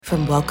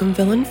From Welcome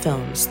Villain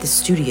Films, the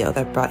studio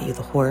that brought you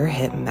the horror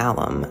hit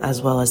Malum,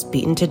 as well as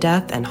Beaten to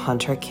Death and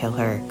Hunter Kill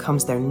Her,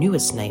 comes their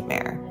newest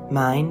nightmare,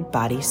 Mind,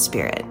 Body,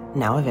 Spirit,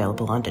 now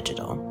available on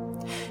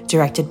digital.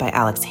 Directed by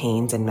Alex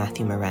Haynes and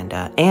Matthew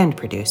Miranda, and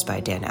produced by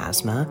Dan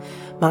Asma,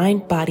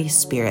 Mind, Body,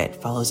 Spirit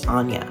follows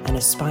Anya, an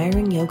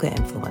aspiring yoga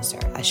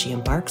influencer, as she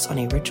embarks on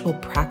a ritual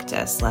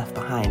practice left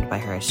behind by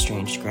her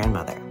estranged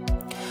grandmother.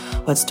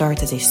 What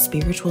starts as a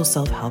spiritual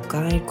self-help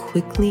guide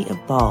quickly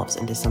evolves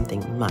into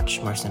something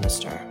much more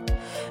sinister.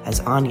 As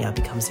Anya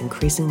becomes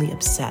increasingly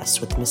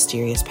obsessed with the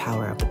mysterious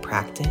power of the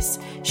practice,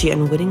 she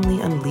unwittingly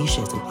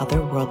unleashes an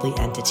otherworldly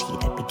entity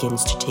that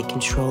begins to take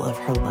control of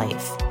her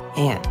life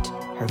and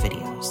her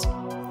videos.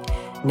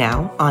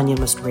 Now, Anya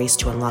must race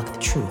to unlock the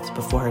truth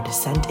before her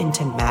descent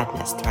into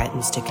madness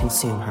threatens to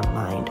consume her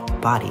mind,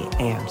 body,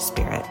 and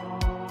spirit.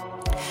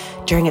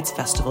 During its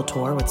festival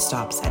tour with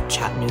stops at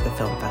Chattanooga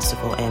Film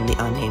Festival and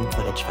the Unnamed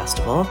Footage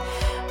Festival,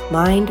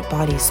 Mind,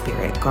 Body,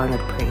 Spirit garnered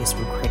praise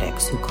from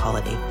critics who call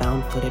it a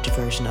found footage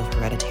version of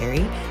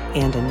Hereditary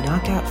and a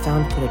knockout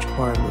found footage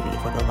horror movie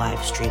for the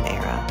live stream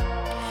era.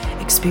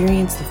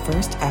 Experience the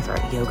first ever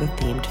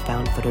yoga-themed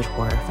found footage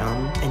horror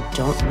film, and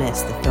don't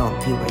miss the film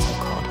viewers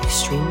have called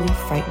extremely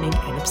frightening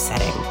and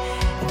upsetting.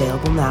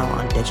 Available now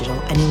on digital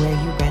anywhere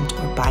you rent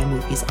or buy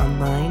movies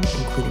online,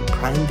 including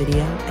Prime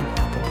Video and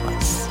Apple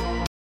Plus.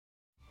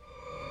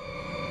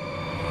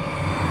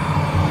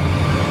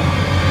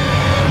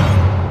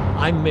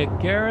 I'm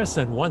Mick Garris,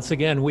 and once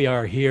again, we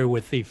are here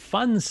with the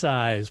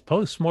fun-size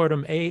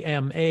Postmortem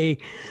AMA,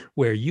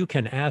 where you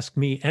can ask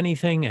me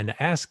anything, and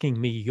asking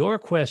me your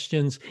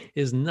questions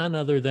is none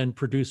other than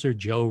producer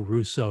Joe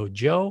Russo.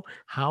 Joe,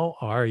 how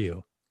are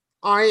you?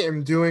 I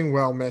am doing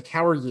well, Mick.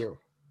 How are you?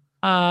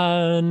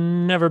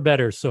 Never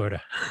better, sort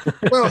of.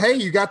 Well, hey,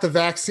 you got the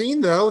vaccine,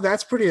 though.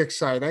 That's pretty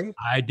exciting.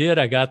 I did.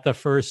 I got the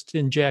first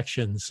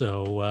injection,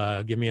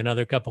 so give me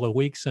another couple of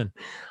weeks, and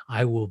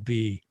I will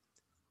be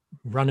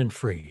running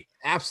free.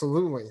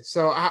 Absolutely.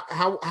 So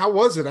how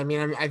was it? I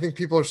mean, I think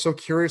people are so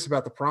curious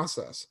about the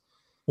process.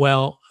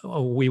 Well,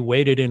 we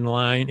waited in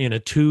line in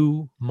a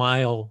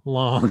 2-mile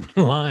long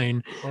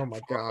line Oh my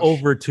gosh.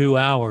 over 2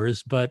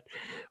 hours, but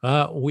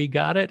we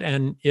got it,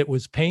 and it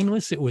was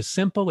painless. It was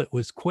simple. It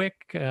was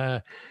quick.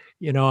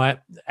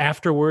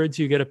 Afterwards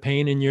you get a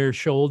pain in your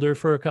shoulder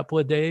for a couple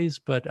of days,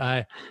 but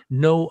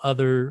no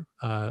other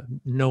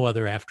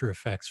after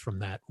effects from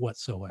that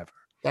whatsoever.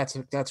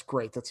 That's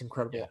great. That's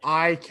incredible. Yeah.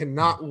 I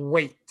cannot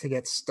wait to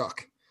get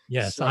stuck.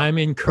 Yes, So, I'm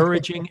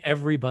encouraging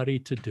everybody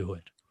to do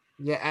it.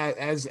 Yeah,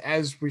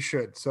 as we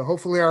should. So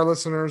hopefully our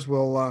listeners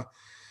will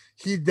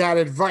heed that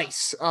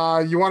advice.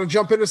 You want to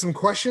jump into some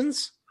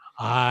questions?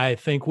 I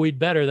think we'd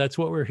better. That's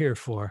what we're here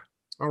for.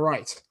 All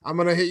right. I'm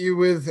going to hit you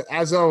with,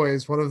 as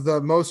always, one of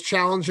the most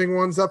challenging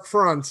ones up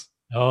front.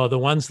 Oh, the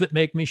ones that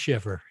make me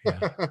shiver.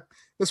 Yeah.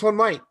 This one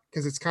might,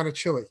 because it's kind of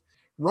chilly.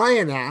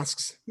 Ryan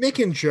asks,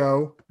 Mick and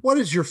Joe, what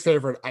is your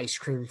favorite ice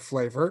cream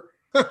flavor?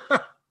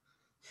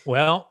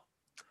 Well,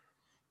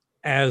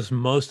 as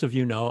most of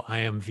you know, I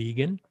am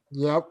vegan.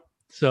 Yep.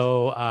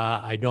 So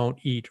I don't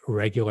eat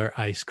regular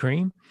ice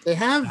cream. They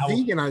have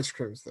vegan ice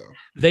creams, though.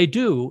 They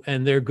do,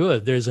 and they're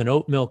good. There's an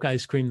oat milk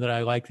ice cream that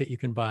I like that you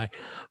can buy.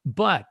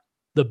 But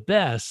the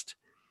best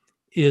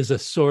is a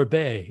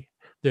sorbet.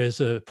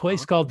 There's a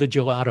place called the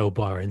Gelato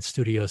Bar in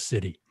Studio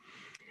City,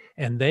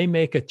 and they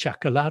make a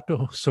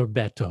cioccolato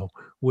sorbetto,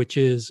 which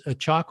is a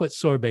chocolate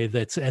sorbet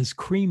that's as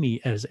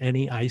creamy as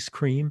any ice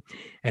cream,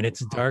 and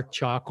it's dark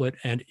chocolate,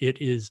 and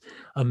it is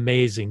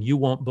amazing. You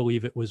won't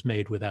believe it was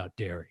made without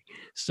dairy.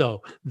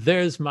 So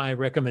there's my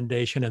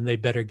recommendation, and they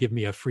better give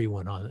me a free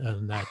one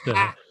on that.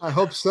 I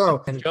hope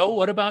so. And Joe,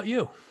 what about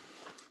you?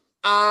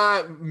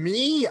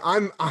 Me,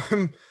 I'm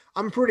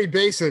pretty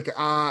basic.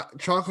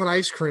 Chocolate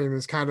ice cream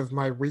is kind of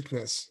my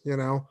weakness, you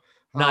know.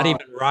 Not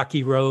even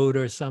Rocky Road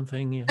or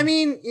something. You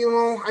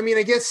know?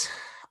 I guess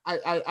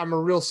I'm a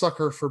real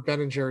sucker for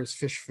Ben and Jerry's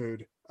fish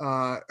food.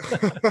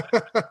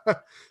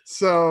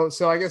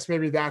 So I guess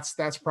maybe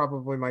that's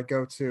probably my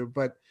go-to.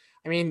 But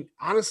I mean,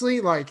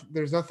 honestly, like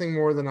there's nothing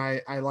more than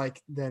I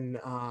like than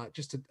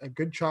just a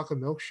good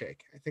chocolate milkshake.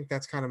 I think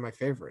that's kind of my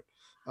favorite.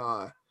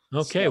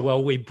 Okay,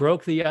 well, we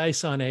broke the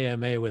ice on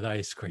AMA with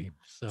ice cream.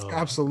 So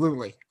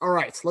absolutely. All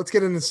right, let's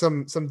get into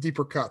some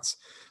deeper cuts.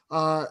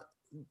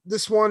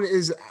 This one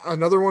is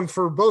another one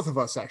for both of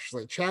us,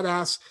 actually. Chad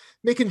asks,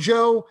 Mick and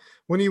Joe,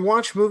 when you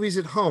watch movies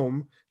at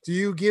home, do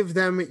you give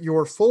them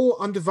your full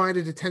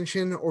undivided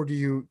attention, or do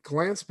you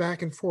glance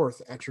back and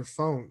forth at your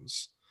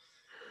phones?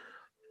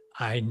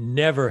 I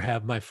never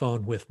have my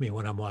phone with me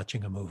when I'm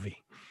watching a movie.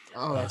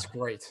 Oh, that's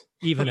great.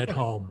 Even at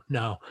home.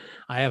 No,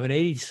 I have an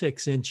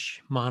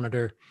 86-inch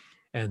monitor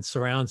and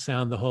surround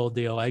sound, the whole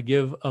deal. I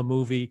give a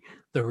movie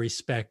the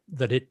respect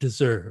that it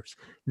deserves.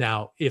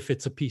 Now, if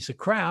it's a piece of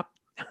crap,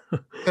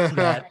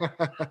 that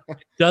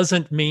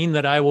doesn't mean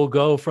that I will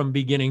go from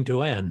beginning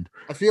to end.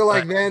 I feel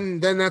like then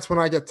that's when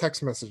I get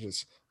text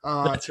messages.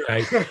 That's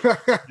right.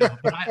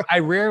 But I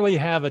rarely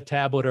have a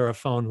tablet or a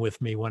phone with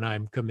me when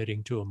I'm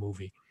committing to a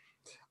movie.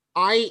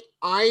 I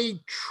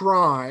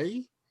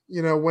try,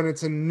 when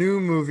it's a new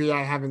movie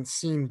I haven't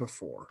seen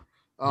before,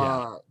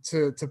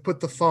 to put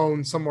the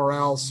phone somewhere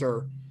else,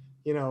 or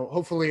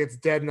hopefully it's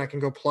dead and I can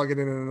go plug it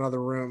in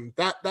another room.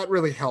 That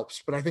really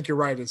helps. But I think you're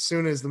right. As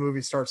soon as the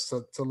movie starts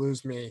to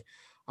lose me,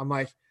 I'm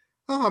like,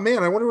 oh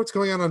man, I wonder what's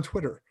going on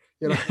Twitter.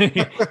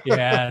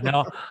 Yeah,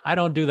 no, I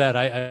don't do that.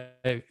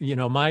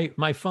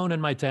 My phone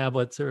and my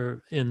tablets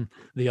are in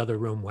the other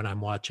room when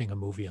I'm watching a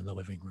movie in the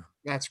living room.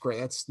 That's great.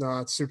 That's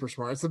super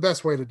smart. It's the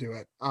best way to do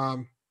it.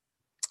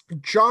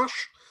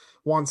 Josh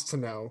wants to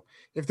know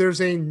if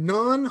there's a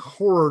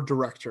non-horror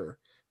director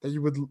that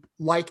you would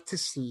like to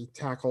see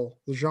tackle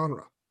the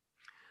genre.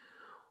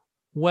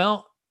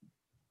 Well,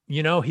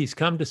 he's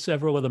come to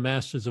several of the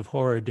Masters of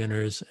Horror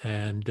dinners,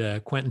 and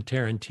Quentin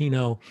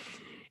Tarantino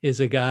is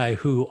a guy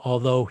who,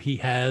 although he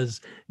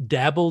has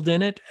dabbled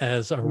in it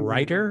as a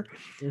writer,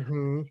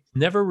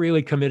 never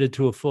really committed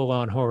to a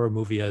full-on horror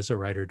movie as a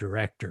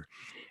writer-director.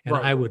 And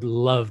I would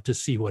love to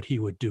see what he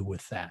would do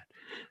with that.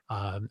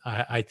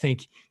 I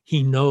think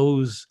he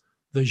knows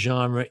the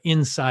genre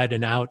inside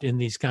and out in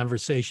these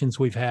conversations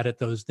we've had at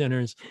those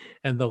dinners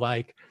and the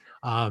like.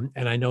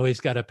 And I know he's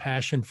got a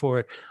passion for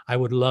it. I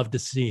would love to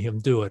see him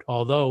do it.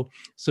 Although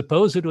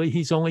supposedly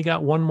he's only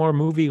got one more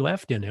movie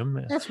left in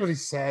him. That's what he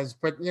says.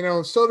 But,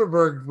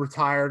 Soderbergh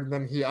retired and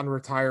then he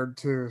unretired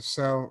too.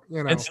 So,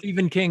 And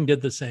Stephen King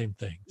did the same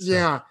thing. So.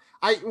 Yeah.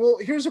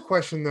 Here's a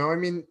question though. I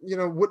mean,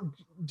 what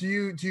do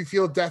you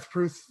feel Death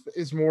Proof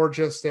is more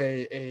just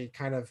a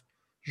kind of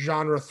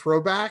genre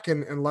throwback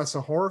and less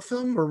a horror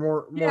film, or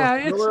more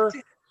thriller?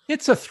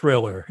 It's a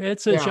thriller.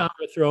 It's a genre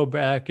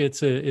throwback.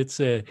 It's a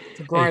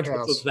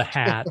grindhouse of the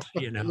hat,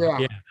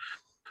 Yeah.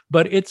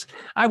 But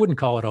I wouldn't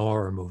call it a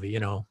horror movie.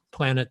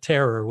 Planet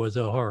Terror was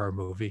a horror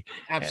movie.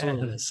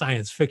 Absolutely. A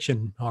science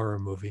fiction horror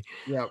movie.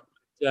 Yeah.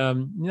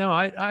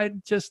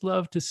 I'd just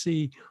love to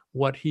see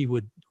what he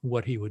would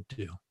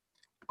do.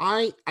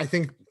 I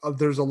think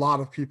there's a lot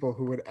of people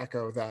who would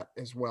echo that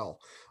as well.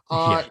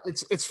 Yeah.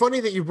 It's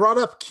funny that you brought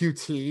up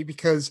QT,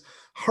 because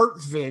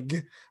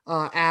Hartvig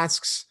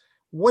asks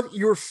what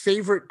your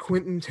favorite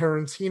Quentin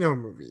Tarantino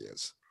movie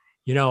is.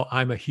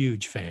 I'm a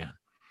huge fan,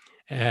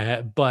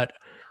 but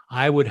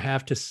I would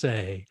have to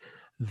say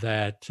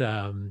that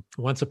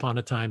Once Upon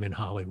a Time in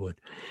Hollywood.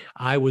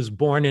 I was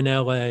born in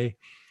LA.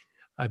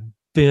 I've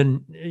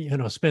been,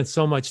 spent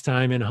so much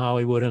time in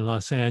Hollywood and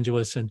Los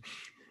Angeles, and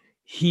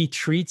he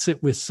treats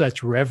it with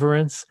such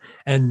reverence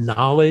and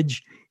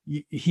knowledge.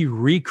 He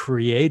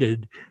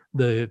recreated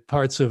the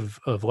parts of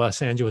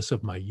Los Angeles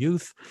of my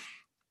youth.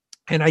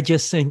 And I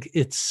just think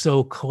it's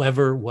so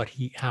clever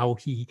how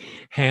he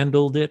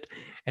handled it,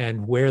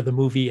 and where the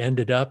movie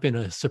ended up in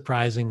a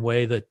surprising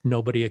way that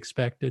nobody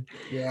expected.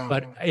 Yeah.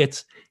 But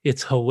it's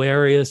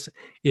hilarious.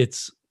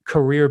 It's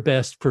career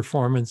best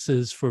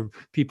performances for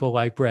people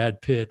like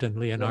Brad Pitt and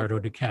Leonardo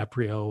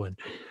DiCaprio. And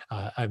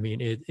I mean,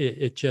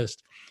 it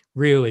just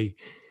really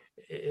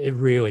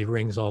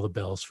rings all the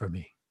bells for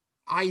me.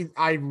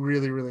 I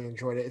really, really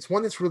enjoyed it. It's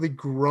one that's really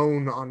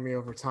grown on me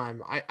over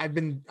time. I've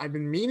been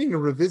meaning to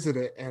revisit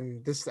it,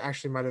 and this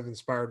actually might have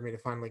inspired me to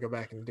finally go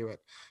back and do it.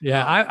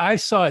 Yeah, I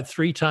saw it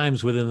 3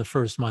 times within the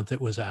first month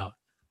it was out.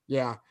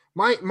 Yeah.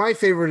 My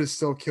favorite is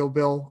still Kill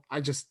Bill.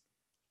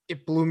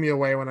 It blew me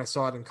away when I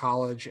saw it in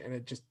college, and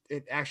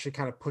it actually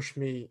kind of pushed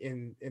me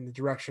in the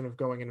direction of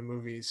going into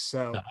movies.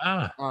 So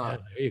there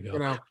you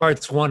go.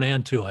 Parts 1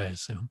 and 2, I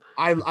assume.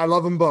 I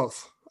love them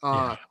both.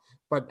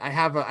 But I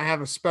have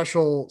a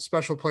special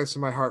place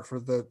in my heart for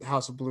the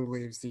House of Blue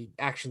Leaves. The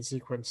action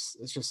sequence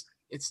is just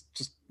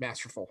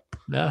masterful.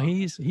 No,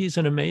 he's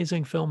an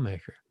amazing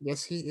filmmaker.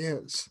 Yes, he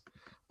is.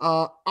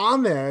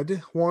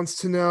 Ahmed wants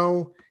to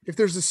know if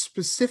there's a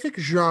specific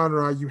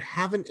genre you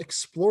haven't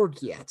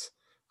explored yet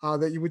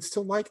that you would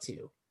still like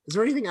to. Is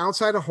there anything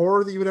outside of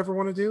horror that you would ever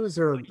want to do? Is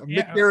there a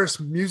Mick Garris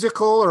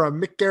musical or a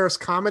Mick Garris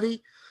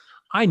comedy?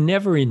 I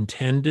never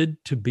intended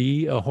to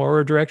be a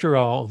horror director,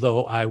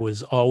 although I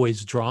was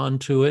always drawn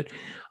to it.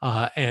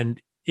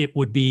 And it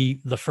would be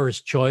the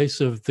first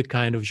choice of the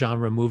kind of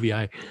genre movie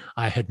I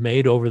had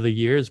made over the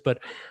years. But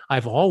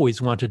I've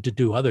always wanted to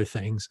do other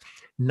things,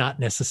 not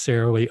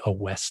necessarily a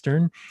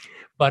Western,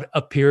 but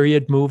a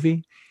period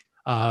movie,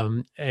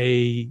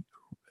 a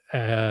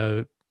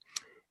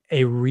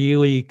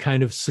really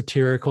kind of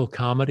satirical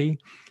comedy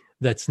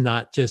that's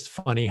not just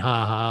funny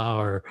ha-ha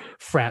or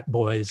frat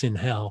boys in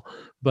hell,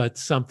 but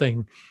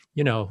something,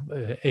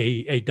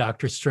 a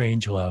Dr.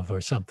 Strangelove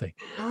or something.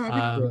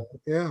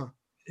 Yeah.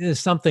 Is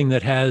something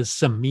that has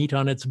some meat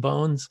on its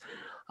bones.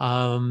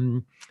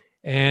 And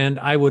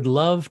I would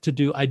love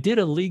to I did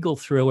a legal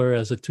thriller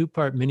as a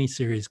 2-part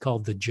miniseries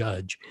called The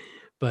Judge,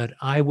 but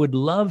I would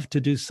love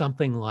to do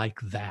something like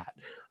that.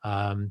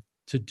 There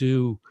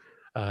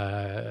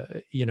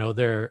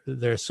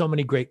are so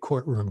many great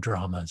courtroom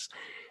dramas,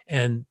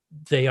 and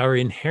they are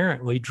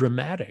inherently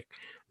dramatic.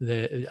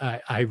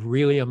 I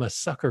really am a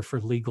sucker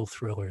for legal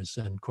thrillers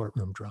and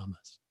courtroom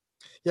dramas.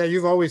 Yeah,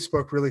 you've always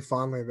spoke really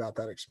fondly about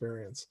that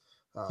experience.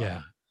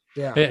 Yeah.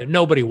 Yeah.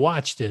 Nobody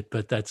watched it,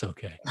 but that's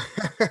okay.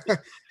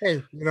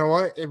 Hey, you know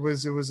what? It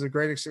was it was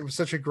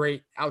such a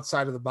great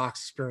outside of the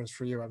box experience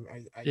for you.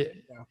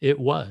 It, yeah. it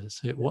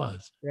was. It Yeah.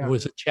 was. It Yeah.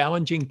 was a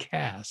challenging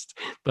cast,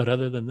 but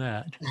other than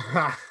that,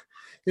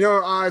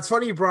 It's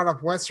funny you brought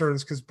up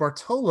Westerns because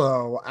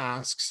Bartolo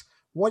asks,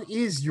 what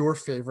is your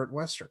favorite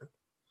Western?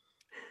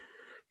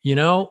 you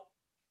know,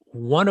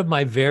 one of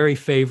my very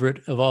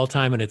favorite of all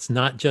time, and it's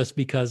not just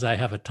because I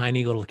have a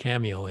tiny little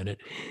cameo in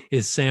it,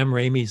 is Sam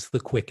Raimi's The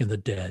Quick and the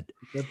Dead.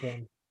 Good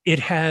one. It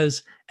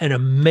has an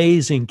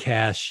amazing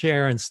cast: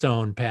 Sharon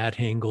Stone, Pat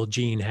Hingle,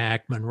 Gene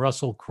Hackman,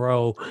 Russell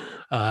Crowe,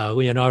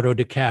 Leonardo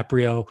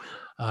DiCaprio,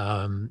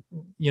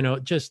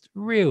 just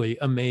really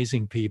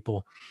amazing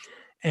people.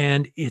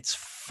 And it's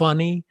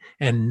funny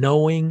and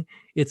knowing.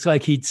 It's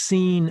like he'd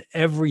seen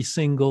every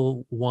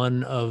single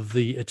one of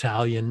the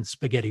Italian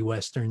spaghetti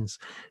westerns,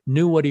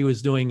 knew what he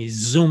was doing. He's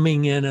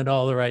zooming in at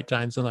all the right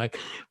times and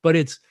but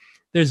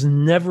there's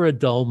never a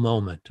dull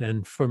moment.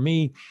 And for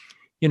me,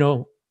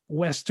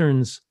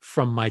 westerns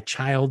from my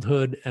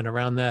childhood and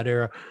around that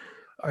era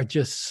are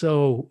just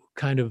so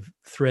kind of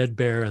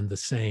threadbare and the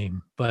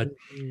same. But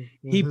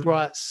he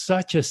brought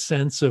such a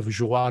sense of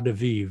joie de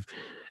vivre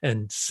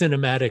and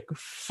cinematic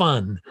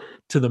fun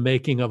to the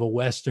making of a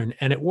Western.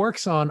 And it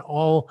works on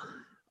all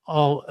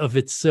of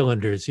its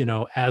cylinders,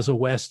 as a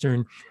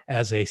Western,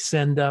 as a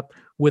send up,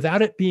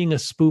 without it being a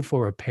spoof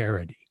or a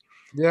parody.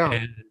 Yeah.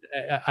 And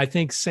I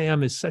think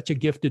Sam is such a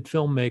gifted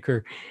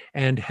filmmaker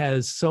and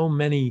has so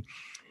many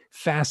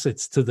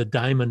facets to the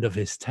diamond of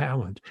his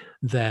talent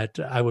that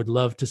I would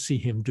love to see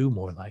him do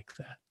more like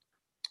that.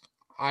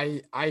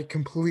 I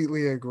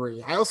completely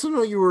agree. I also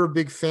know you were a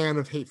big fan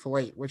of Hateful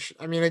Eight, which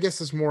I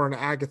guess is more an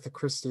Agatha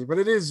Christie, but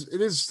it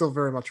is still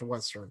very much a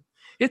Western.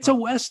 It's a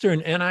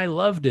Western, and I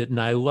loved it,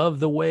 and I love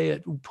the way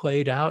it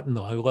played out, and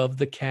I love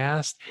the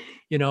cast,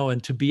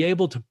 and to be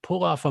able to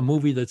pull off a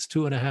movie that's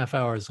 2.5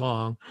 hours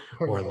long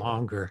or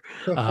longer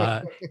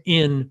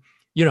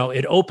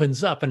it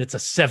opens up, and it's a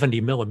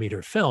 70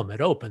 millimeter film. It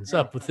opens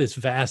up with this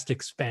vast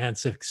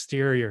expanse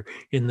exterior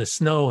in the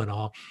snow and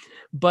all,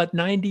 but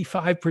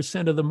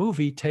 95% of the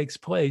movie takes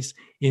place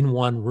in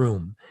one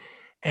room.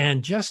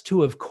 And just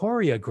to have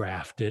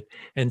choreographed it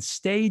and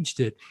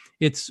staged it,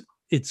 it's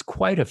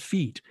quite a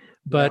feat,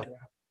 but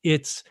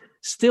it's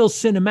still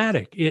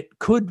cinematic. It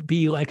could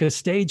be like a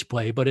stage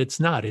play, but it's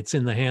not. It's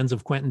in the hands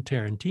of Quentin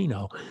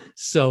Tarantino.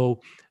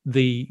 So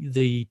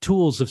the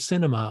tools of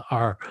cinema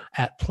are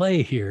at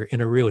play here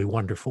in a really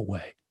wonderful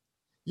way.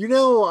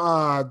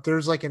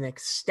 There's like an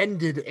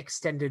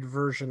extended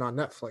version on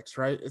Netflix,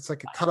 right? It's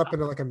like cut up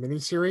into like a mini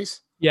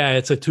series. Yeah,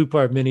 it's a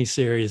 2-part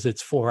miniseries.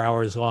 It's 4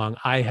 hours long.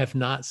 I have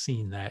not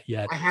seen that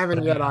yet. I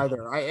haven't yet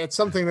either. It's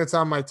something that's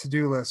on my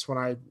to-do list when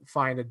I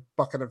find a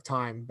bucket of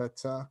time.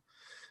 But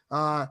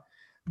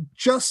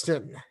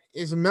Justin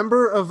is a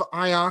member of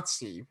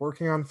IATSE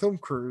working on film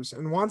crews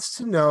and wants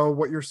to know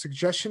what your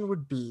suggestion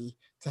would be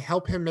to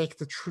help him make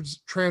the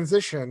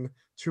transition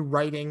to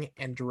writing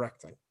and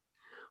directing.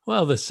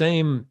 Well, the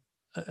same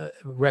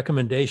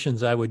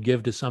recommendations I would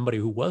give to somebody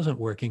who wasn't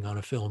working on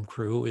a film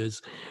crew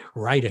is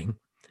writing,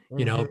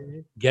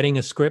 getting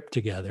a script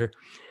together.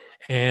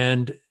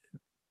 And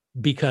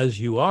because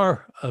you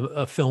are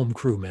a film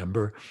crew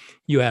member,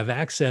 you have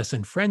access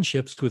and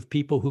friendships with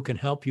people who can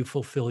help you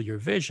fulfill your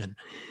vision,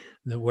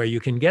 where you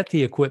can get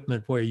the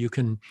equipment, where you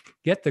can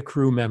get the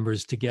crew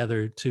members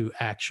together to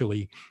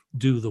actually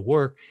do the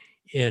work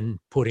in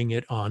putting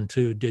it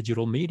onto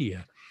digital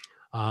media.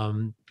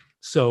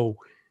 So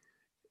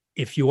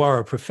if you are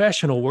a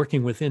professional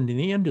working within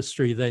the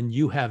industry, then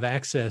you have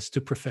access to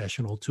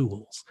professional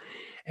tools.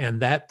 And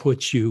that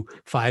puts you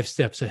 5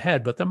 steps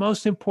ahead. But the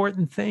most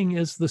important thing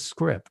is the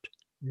script.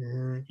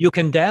 Mm-hmm. You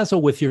can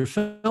dazzle with your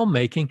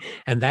filmmaking,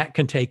 and that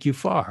can take you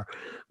far.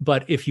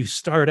 But if you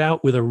start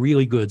out with a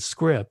really good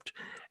script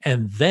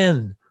and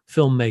then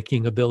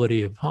filmmaking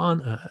ability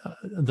upon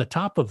the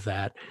top of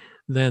that,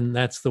 then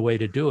that's the way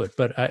to do it.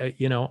 But,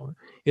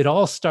 it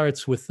all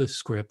starts with the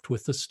script,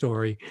 with the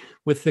story,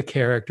 with the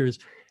characters.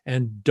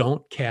 And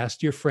don't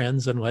cast your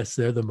friends unless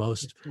they're the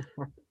most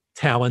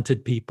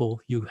talented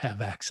people you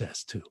have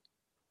access to.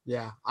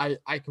 Yeah,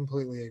 I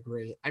completely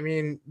agree.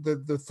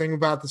 The thing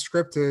about the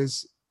script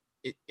is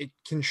it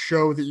can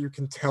show that you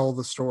can tell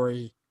the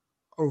story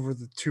over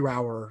the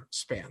 2-hour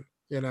span,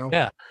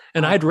 Yeah.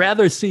 And I'd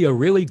rather see a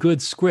really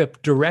good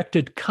script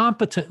directed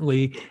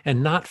competently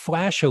and not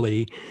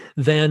flashily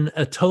than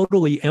a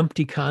totally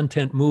empty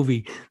content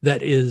movie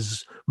that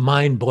is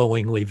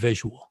mind-blowingly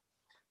visual.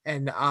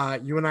 And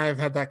you and I have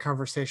had that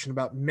conversation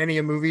about many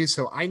a movie,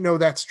 so I know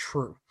that's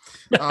true.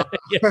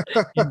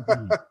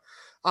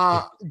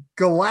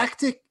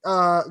 Galactic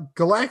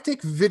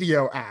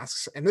Video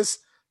asks, and this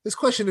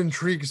question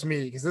intrigues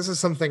me because this is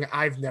something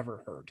I've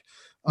never heard.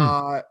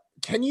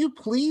 Can you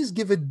please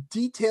give a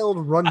detailed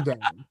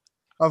rundown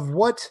of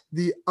what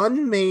the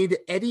unmade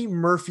Eddie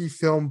Murphy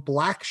film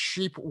Black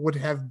Sheep would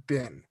have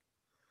been?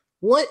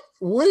 What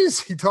is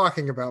he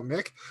talking about,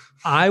 Mick?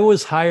 I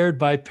was hired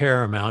by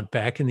Paramount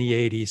back in the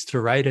 80s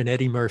to write an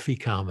Eddie Murphy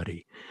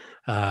comedy.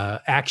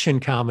 action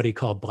comedy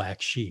called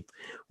Black Sheep,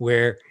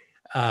 where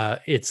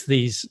it's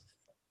these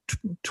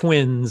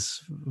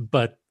twins,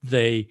 but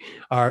they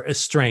are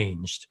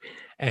estranged.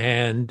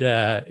 And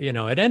there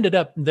ended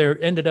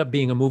up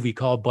being a movie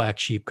called Black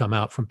Sheep come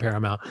out from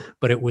Paramount,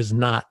 but it was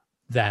not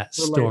that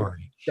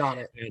story. Got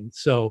it. And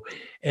so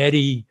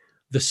Eddie,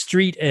 the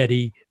street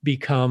Eddie,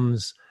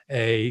 becomes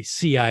a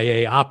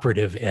CIA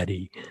operative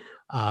Eddie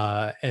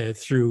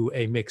through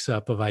a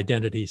mix-up of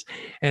identities.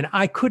 And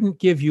I couldn't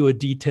give you a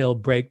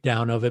detailed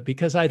breakdown of it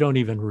because I don't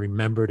even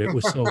remember it. It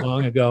was so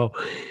long ago.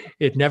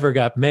 It never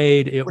got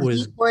made. He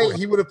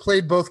would have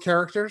played both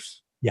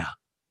characters? Yeah.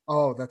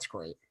 Oh, that's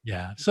great.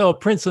 Yeah. So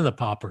Prince and the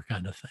Pauper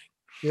kind of thing.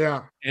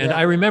 Yeah. And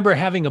I remember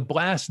having a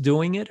blast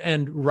doing it,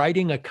 and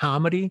writing a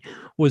comedy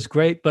was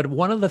great. But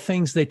one of the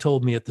things they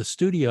told me at the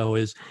studio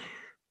is,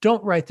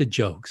 don't write the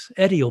jokes.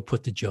 Eddie will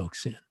put the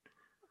jokes in.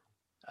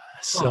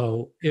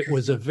 So it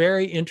was a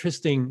very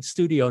interesting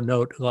studio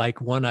note,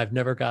 like one I've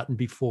never gotten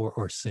before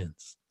or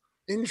since.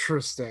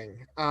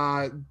 Interesting.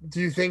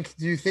 Do you think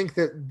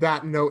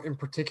that note in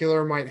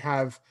particular might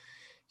have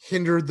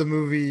hindered the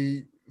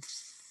movie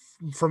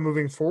from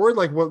moving forward?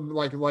 Like what?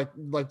 Like?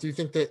 Do you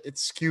think that it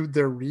skewed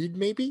their read?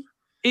 Maybe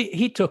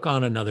he took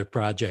on another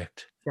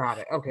project. Got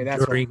it. Okay,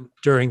 that's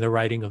during the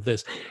writing of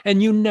this,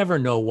 and you never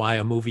know why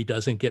a movie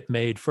doesn't get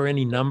made for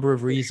any number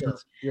of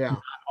reasons. Sure. Yeah,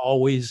 not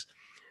always.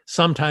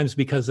 Sometimes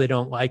because they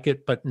don't like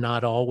it, but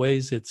not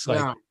always. It's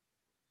like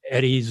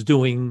Eddie's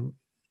doing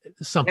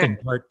something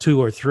part 2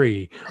 or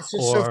 3. It's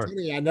just so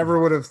funny. I never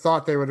would have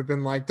thought they would have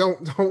been like, don't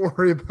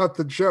worry about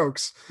the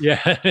jokes. Yeah.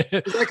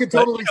 I could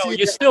totally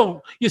see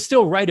you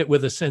still write it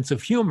with a sense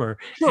of humor.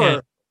 Sure.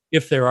 And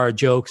if there are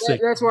jokes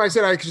that's why I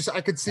said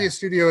I could see a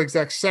studio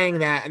exec saying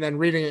that and then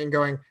reading it and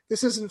going,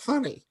 this isn't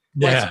funny.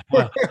 Yeah.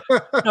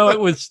 No, it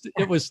was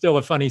still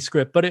a funny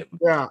script, but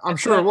I'm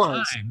sure it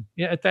was.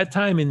 At that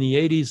time in the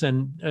 80s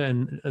and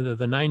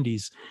the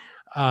 90s,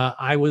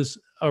 I was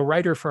a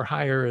writer for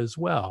hire as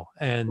well.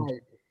 And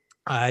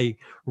I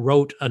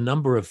wrote a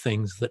number of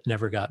things that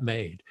never got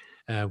made.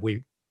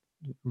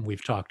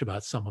 We've talked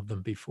about some of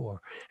them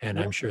before, and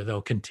I'm sure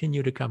they'll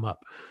continue to come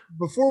up.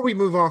 Before we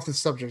move off the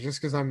subject,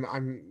 just because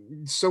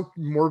I'm so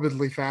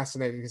morbidly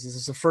fascinated, because this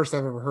is the first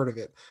I've ever heard of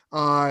it.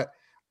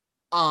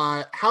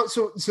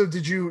 So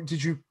did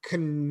you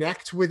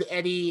connect with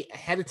Eddie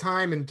ahead of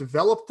time and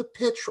develop the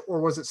pitch,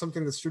 or was it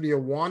something the studio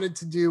wanted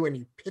to do and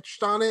you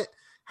pitched on it?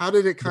 How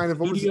did it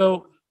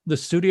the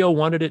studio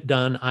wanted it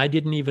done. I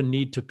didn't even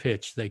need to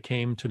pitch. They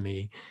came to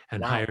me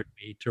and hired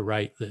me to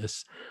write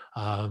this.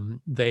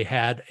 They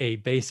had a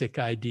basic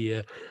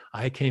idea.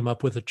 I came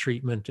up with a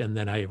treatment, and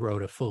then I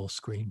wrote a full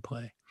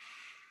screenplay.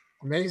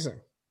 Amazing.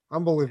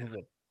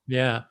 Unbelievable.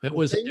 Yeah, it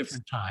was a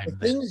different time.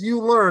 Things you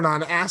learn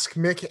on Ask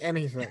Mick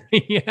Anything.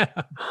 Yeah.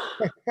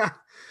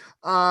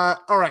 All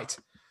right.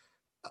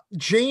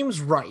 James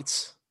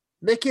writes,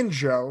 Mick and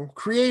Joe,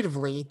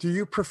 creatively, do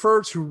you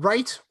prefer to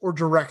write or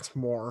direct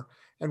more?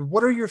 And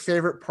what are your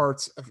favorite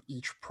parts of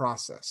each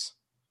process?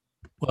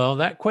 Well,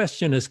 that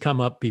question has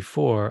come up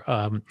before.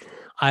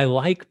 I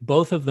like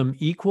both of them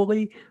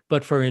equally,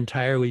 but for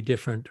entirely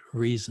different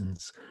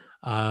reasons.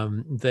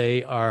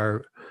 They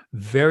are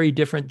very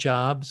different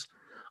jobs.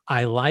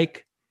 I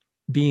like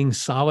being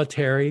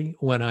solitary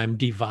when I'm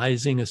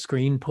devising a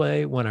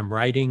screenplay, when I'm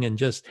writing and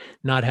just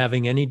not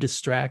having any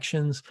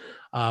distractions,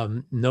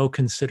 no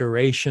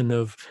consideration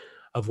of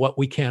what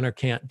we can or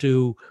can't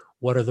do.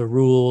 What are the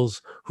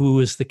rules?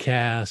 Who is the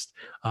cast?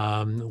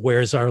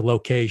 Where's our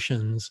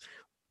locations?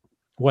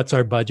 What's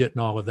our budget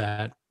and all of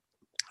that?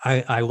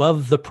 I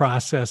love the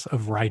process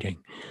of writing.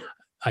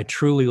 I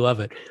truly love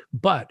it.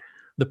 But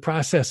the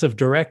process of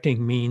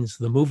directing means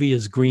the movie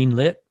is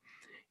greenlit.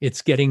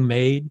 It's getting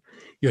made.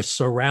 You're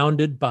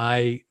surrounded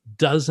by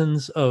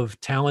dozens of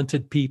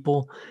talented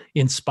people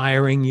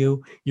inspiring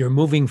you. You're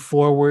moving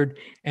forward,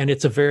 and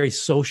it's a very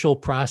social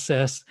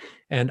process.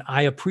 And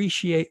I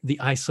appreciate the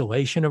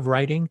isolation of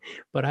writing,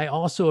 but I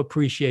also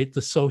appreciate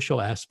the social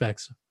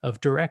aspects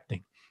of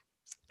directing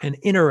and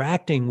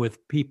interacting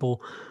with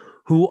people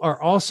who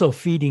are also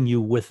feeding you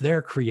with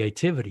their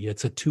creativity.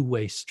 It's a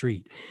two-way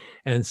street.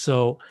 And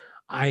so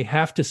I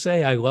have to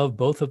say, I love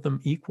both of them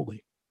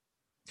equally.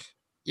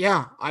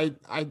 Yeah, I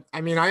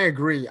mean, I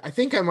agree. I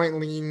think I might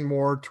lean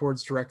more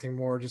towards directing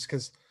more just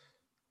because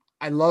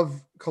I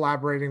love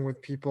collaborating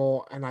with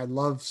people and I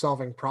love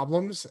solving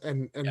problems.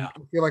 And I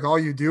feel like all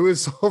you do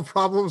is solve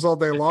problems all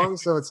day long.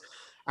 So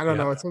I don't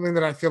know. It's something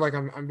that I feel like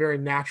I'm very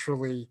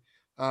naturally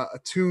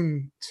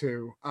attuned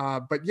to.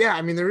 But yeah,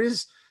 I mean, there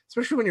is,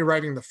 especially when you're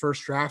writing the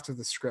first draft of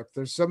the script,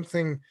 there's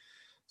something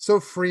so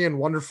free and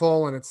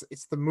wonderful. And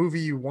it's the movie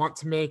you want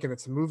to make, and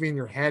it's a movie in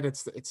your head.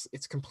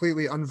 It's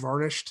completely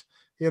unvarnished.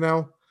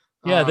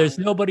 There's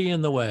nobody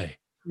in the way.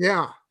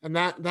 Yeah. And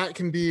that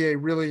can be a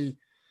really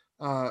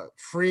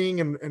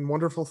freeing and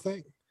wonderful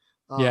thing.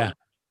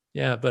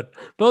 But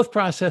both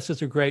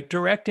processes are great.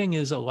 Directing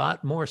is a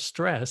lot more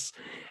stress,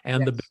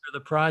 and the bigger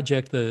the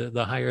project,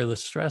 the higher the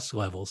stress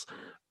levels.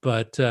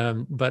 But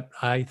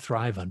I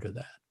thrive under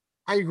that.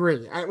 I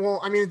agree.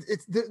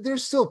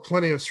 There's still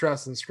plenty of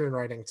stress in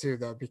screenwriting too,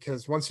 though,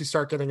 because once you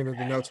start getting into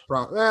the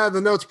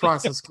notes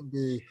process can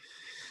be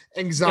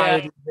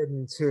anxiety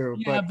ridden too.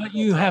 Yeah, but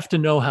you have to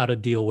know how to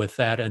deal with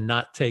that and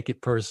not take it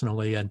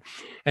personally, and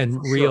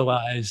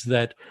realize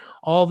that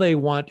all they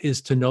want is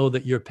to know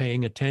that you're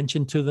paying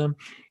attention to them.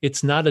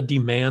 It's not a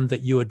demand that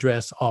you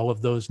address all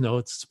of those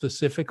notes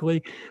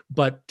specifically,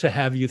 but to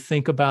have you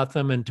think about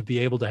them and to be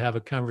able to have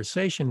a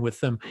conversation with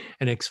them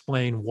and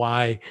explain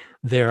why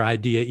their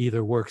idea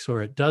either works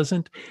or it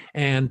doesn't,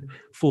 and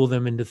fool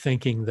them into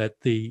thinking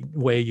that the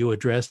way you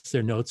addressed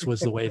their notes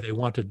was the way they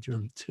wanted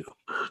them to.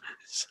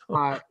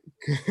 So.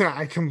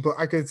 I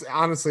could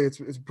honestly,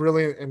 it's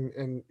brilliant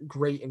and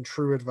great and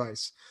true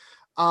advice.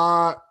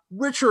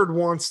 Richard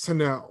wants to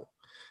know,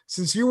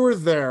 since you were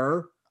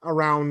there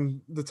around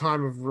the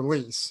time of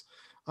release,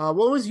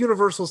 what was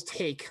Universal's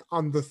take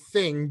on The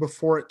Thing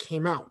before it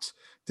came out?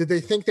 Did they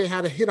think they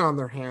had a hit on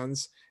their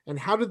hands, and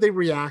how did they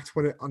react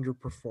when it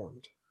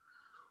underperformed?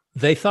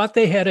 They thought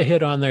they had a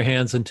hit on their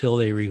hands until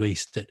they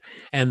released it,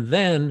 and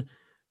then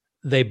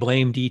they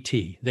blamed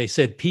E.T. They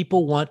said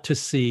people want to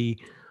see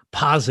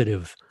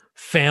positive,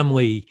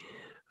 family,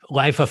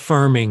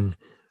 life-affirming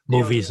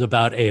movies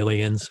about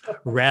aliens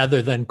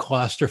rather than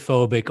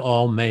claustrophobic,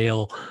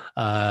 all-male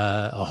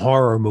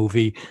horror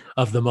movie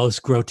of the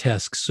most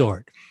grotesque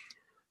sort.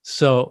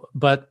 So,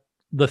 but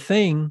The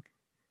Thing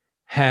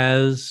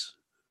has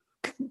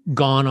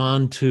gone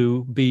on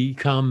to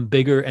become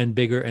bigger and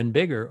bigger and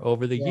bigger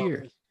over the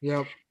years.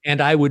 Yep. And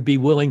I would be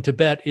willing to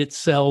bet it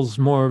sells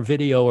more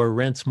video or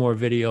rents more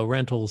video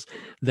rentals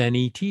than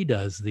E.T.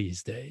 does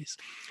these days.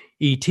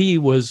 E.T.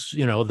 was,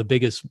 the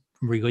biggest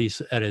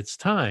release at its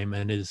time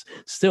and is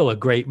still a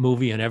great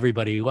movie and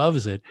everybody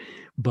loves it.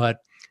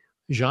 But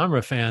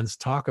genre fans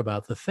talk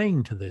about The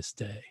Thing to this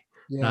day,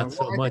 not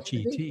so much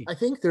E.T. I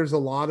think there's a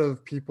lot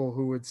of people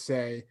who would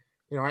say,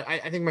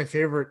 I think my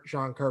favorite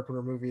John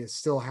Carpenter movie is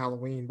still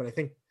Halloween, but I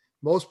think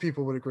most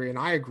people would agree, and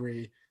I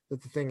agree,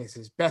 that The Thing is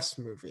his best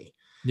movie.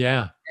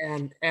 Yeah.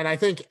 And I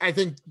think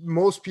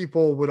most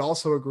people would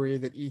also agree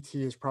that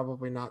E.T. is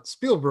probably not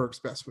Spielberg's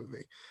best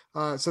movie.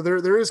 So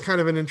there is kind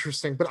of an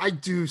interesting, but I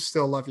do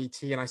still love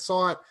E.T. and I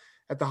saw it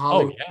at the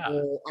Hollywood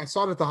Bowl. I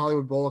saw it at the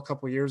Hollywood Bowl a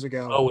couple years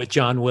ago. Oh, with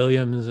John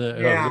Williams.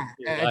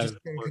 I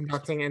just been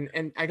conducting,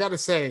 and I got to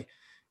say,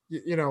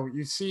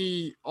 you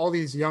see all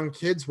these young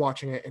kids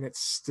watching it and it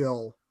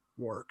still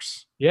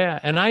works. Yeah.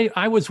 And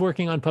I was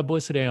working on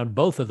publicity on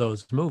both of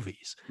those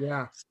movies.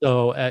 Yeah.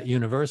 So at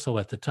Universal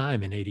at the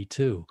time in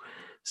 82.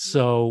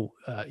 So,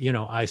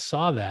 I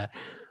saw that.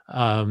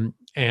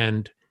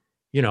 And,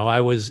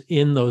 I was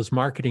in those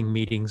marketing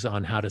meetings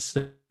on how to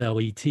sell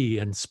ET,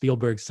 and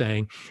Spielberg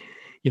saying,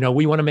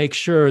 we want to make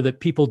sure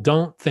that people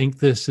don't think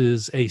this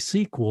is a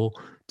sequel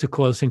to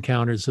Close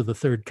Encounters of the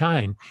Third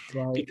Kind,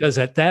 because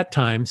at that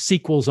time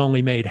sequels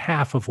only made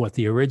half of what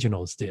the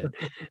originals did.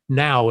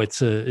 Now it's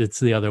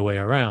the other way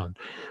around.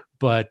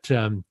 But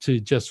to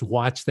just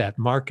watch that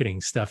marketing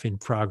stuff in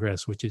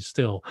progress, which is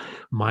still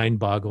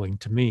mind-boggling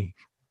to me.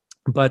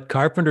 But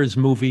Carpenter's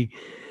movie,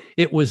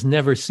 it was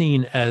never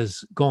seen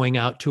as going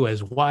out to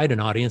as wide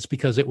an audience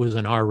because it was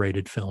an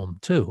R-rated film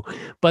too.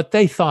 But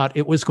they thought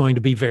it was going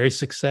to be very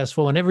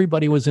successful and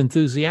everybody was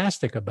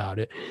enthusiastic about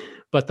it.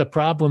 But the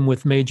problem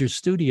with major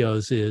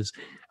studios is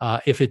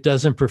if it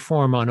doesn't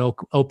perform on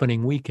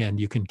opening weekend,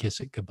 you can kiss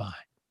it goodbye.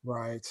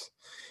 Right.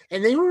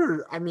 And they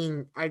were,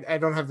 I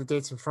don't have the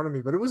dates in front of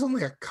me, but it was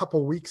only a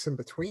couple weeks in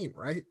between,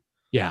 right?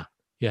 Yeah.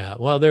 Yeah.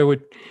 Well,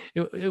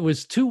 it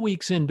was 2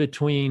 weeks in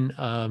between.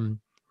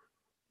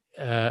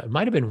 It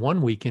might have been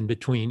 1 week in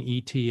between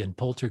E.T. and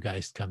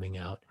Poltergeist coming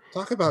out.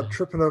 Talk about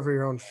tripping over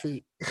your own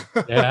feet.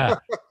 Yeah.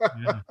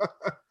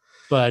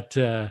 But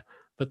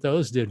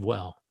those did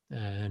well.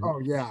 And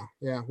yeah.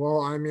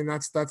 Well,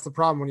 that's the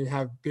problem when you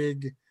have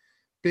big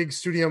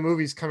studio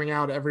movies coming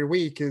out every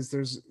week, is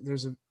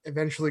there's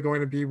eventually going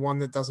to be one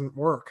that doesn't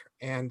work,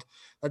 and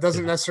that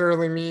doesn't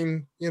necessarily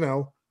mean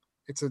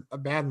it's a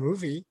bad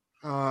movie.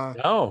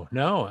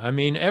 No.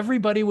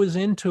 Everybody was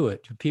into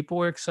it. People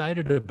were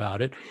excited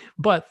about it,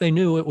 but they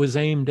knew it was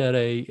aimed at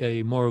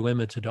a more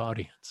limited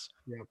audience.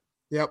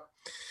 Yep.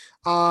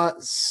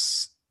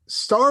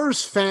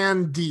 Stars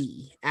Fan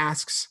D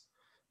asks,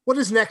 what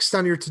is next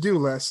on your to-do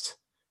list,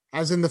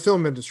 as in the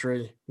film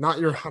industry, not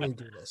your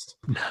honey-do list?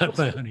 Not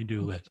my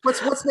honey-do list.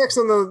 What's next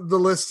on the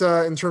list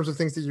in terms of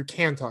things that you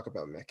can talk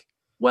about, Mick?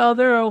 Well,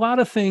 there are a lot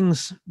of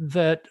things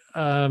that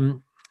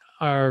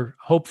are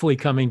hopefully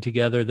coming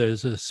together.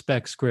 There's a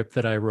spec script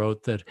that I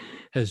wrote that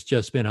has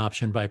just been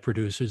optioned by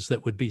producers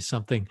that would be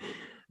something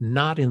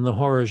not in the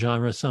horror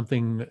genre,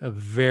 something a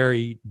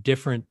very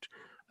different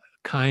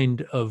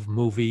kind of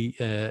movie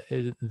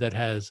that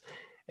has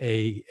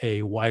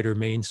a wider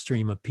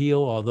mainstream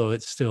appeal, although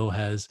it still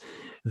has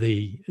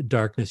the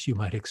darkness you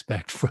might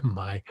expect from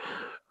my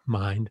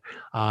mind.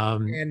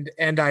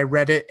 And I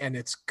read it and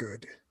it's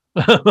good.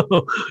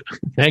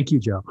 Thank you,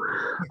 Joe.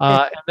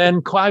 And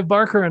then Clive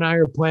Barker and I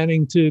are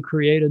planning to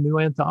create a new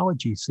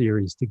anthology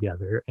series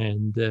together.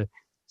 And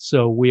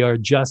so we are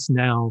just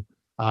now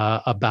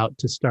about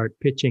to start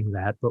pitching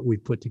that, but we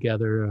put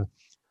together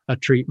a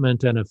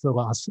treatment and a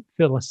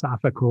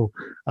philosophical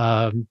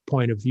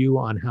point of view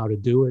on how to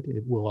do it.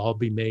 It will all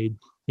be made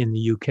in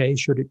the UK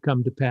should it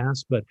come to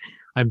pass, but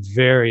I'm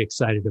very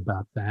excited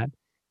about that.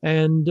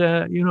 And,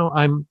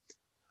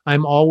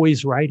 I'm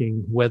always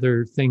writing,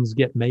 whether things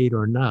get made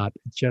or not,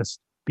 just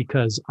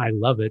because I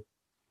love it.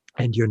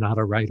 And you're not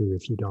a writer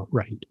if you don't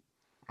write.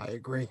 I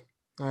agree.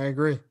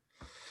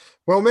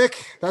 Well, Mick,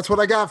 that's what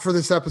I got for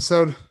this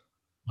episode.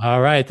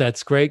 All right.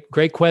 That's great.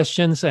 Great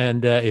questions.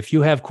 And if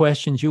you have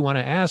questions you want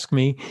to ask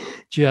me,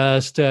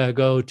 just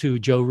go to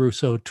Joe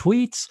Russo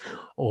Tweets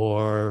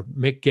or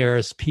Mick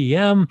Garris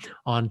PM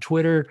on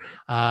Twitter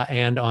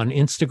and on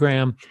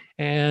Instagram,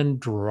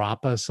 and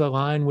drop us a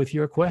line with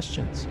your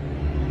questions.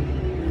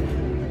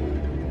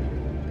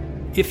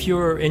 If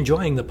you're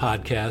enjoying the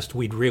podcast,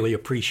 we'd really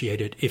appreciate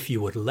it if you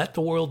would let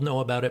the world know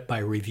about it by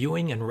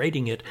reviewing and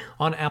rating it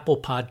on Apple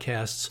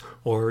Podcasts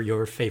or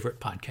your favorite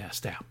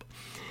podcast app.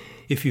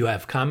 If you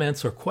have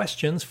comments or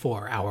questions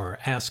for our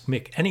Ask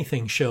Mick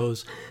Anything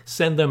shows,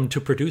 send them to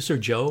producer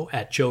Joe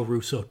at Joe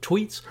Russo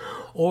Tweets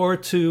or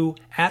to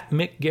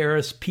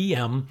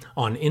 @MickGarrisPM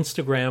on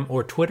Instagram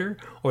or Twitter,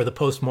 or the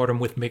Postmortem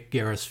with Mick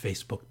Garris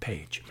Facebook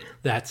page.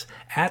 That's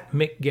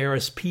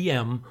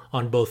 @MickGarrisPM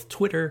on both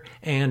Twitter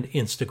and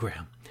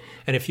Instagram.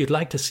 And if you'd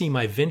like to see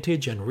my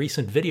vintage and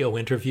recent video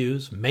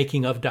interviews,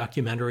 making of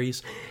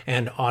documentaries,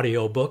 and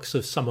audiobooks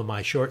of some of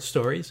my short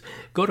stories,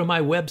 go to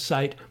my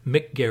website,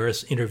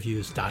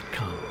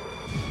 mickgarrisinterviews.com.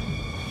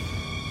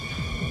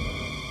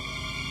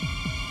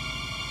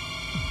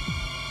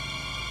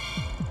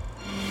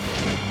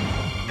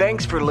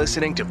 Thanks for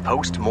listening to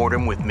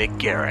Postmortem with Mick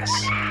Garris.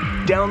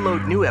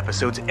 Download new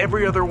episodes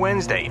every other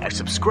Wednesday and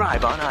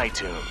subscribe on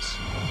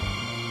iTunes.